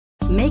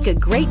Make a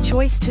great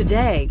choice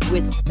today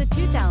with the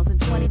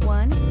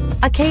 2021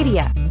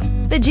 Acadia.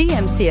 The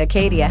GMC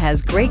Acadia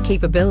has great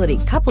capability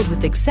coupled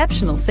with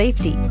exceptional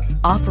safety,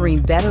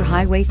 offering better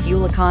highway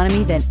fuel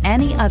economy than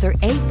any other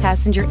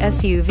 8-passenger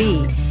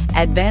SUV,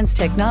 advanced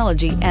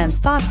technology, and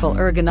thoughtful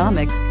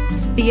ergonomics.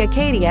 The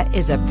Acadia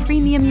is a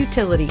premium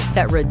utility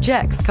that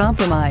rejects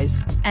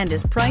compromise and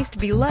is priced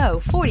below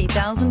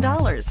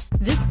 $40,000.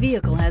 This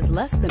vehicle has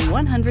less than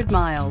 100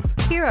 miles.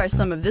 Here are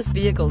some of this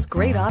vehicle's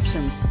great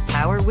options: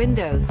 power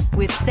windows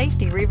with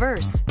safety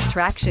reverse,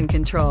 traction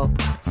control,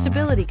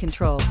 stability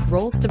control,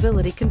 roll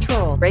stability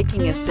control,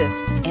 braking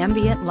assist,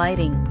 ambient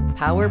lighting,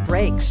 power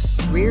brakes,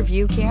 rear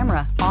view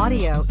camera,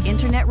 audio,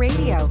 internet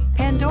radio,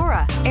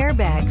 Pandora,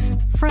 airbags,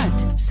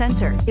 front,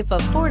 center. If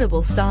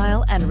affordable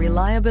style and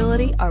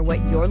reliability are what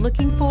you're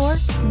looking for,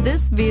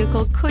 this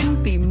vehicle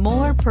couldn't be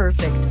more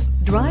perfect.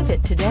 Drive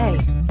it today.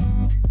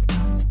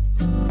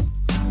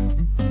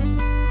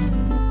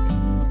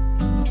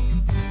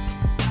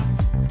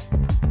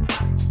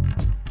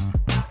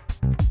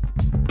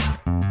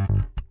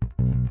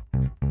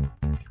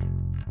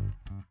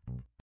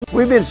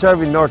 We've been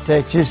serving North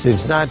Texas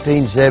since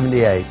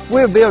 1978.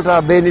 We've built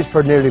our business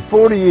for nearly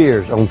 40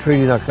 years on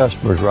treating our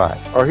customers right.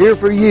 We're here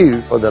for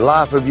you for the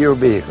life of your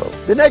vehicle.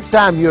 The next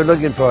time you're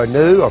looking for a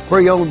new or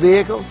pre-owned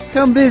vehicle,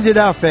 come visit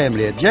our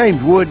family at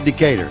James Wood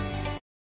Decatur.